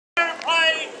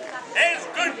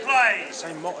way.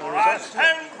 For as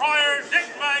town crier Dick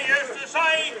May used to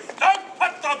say, don't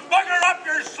put the bugger up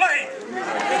your sleeve.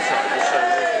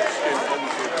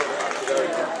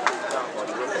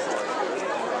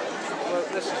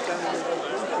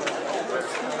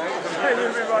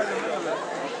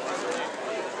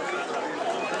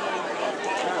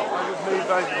 Move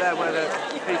over there where the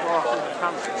people are from the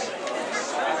cameras. So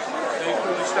you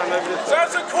can just stand over this.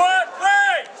 That's a quiet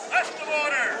place! That's the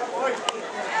order!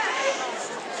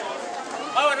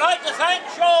 I would like to thank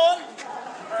Sean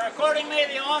for according me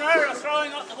the honour of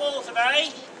throwing up the ball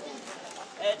today.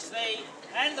 It's the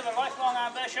end of a lifelong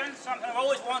ambition, something I've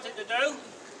always wanted to do.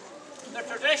 The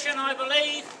tradition, I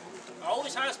believe,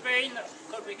 always has been that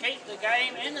could we keep the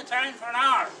game in the town for an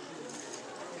hour,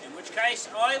 in which case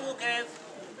I will give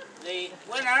the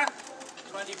winner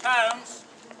 £20.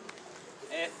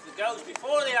 If it goes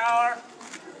before the hour,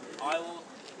 I will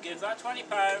give that £20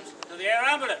 to the air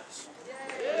ambulance.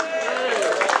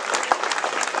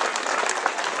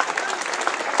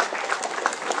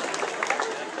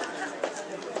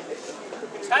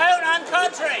 Town and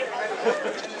country,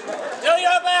 do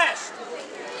your best,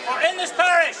 for in this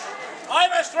parish I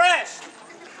must rest.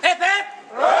 Hip hip!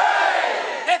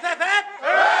 Hooray! Hip hip hip!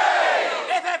 Hooray!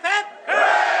 Hip hip hip!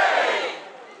 Hooray!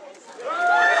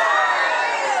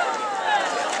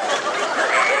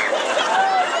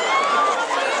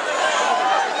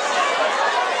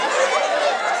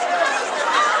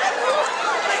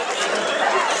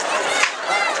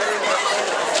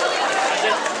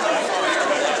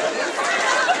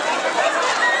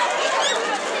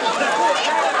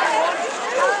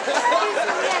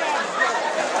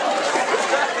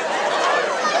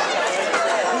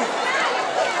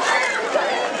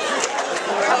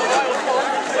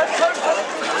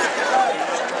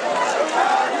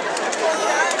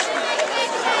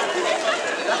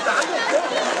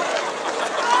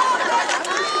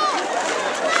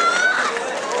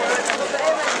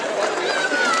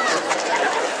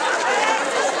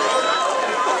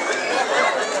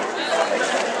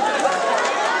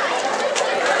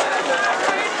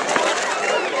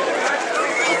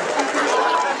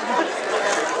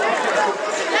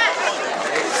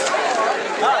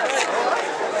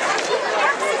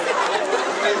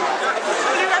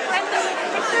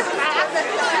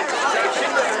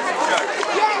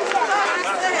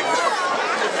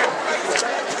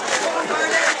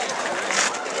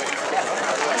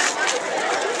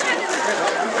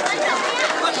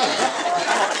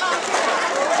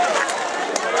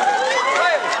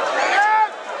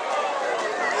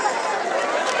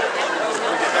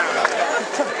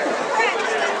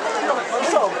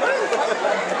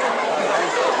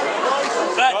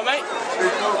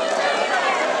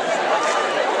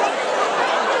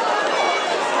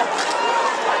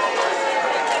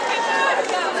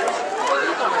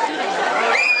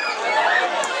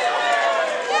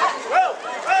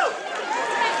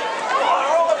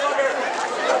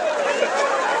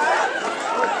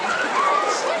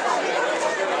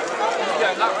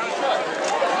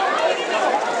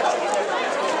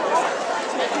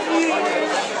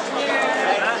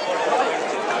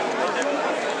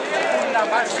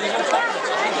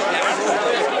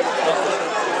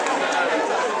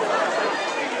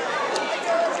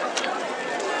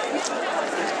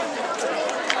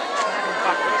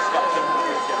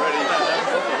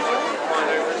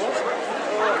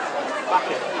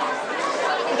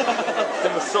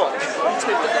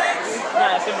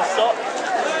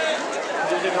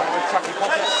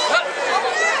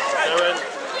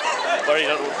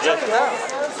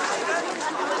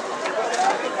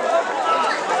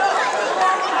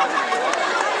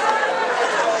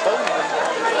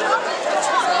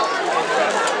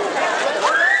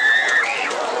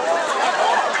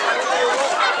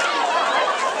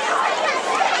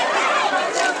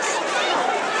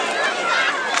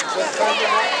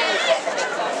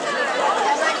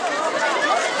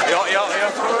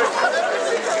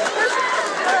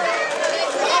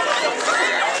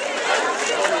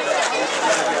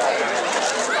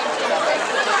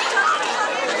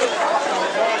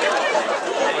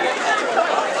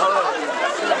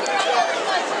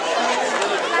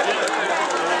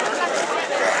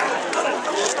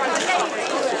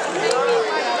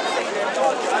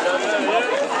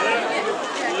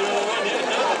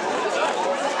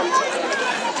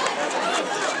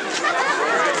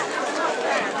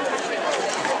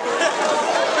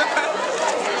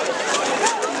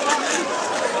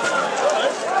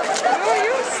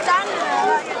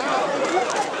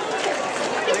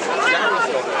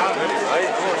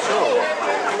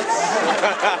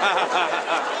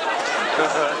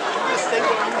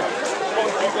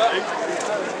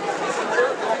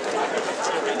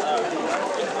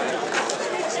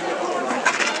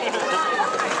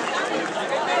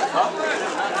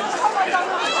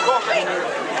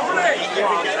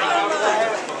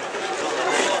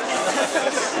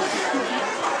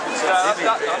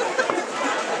 that.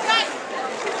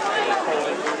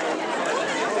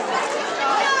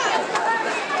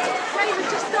 David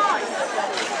just died.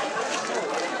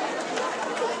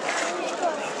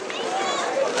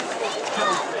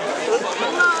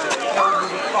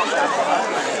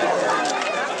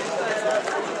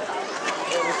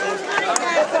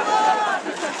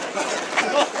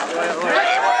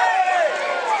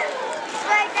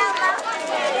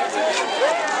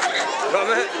 Right,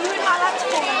 mate?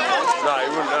 No, he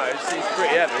wouldn't know. It's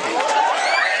pretty heavy.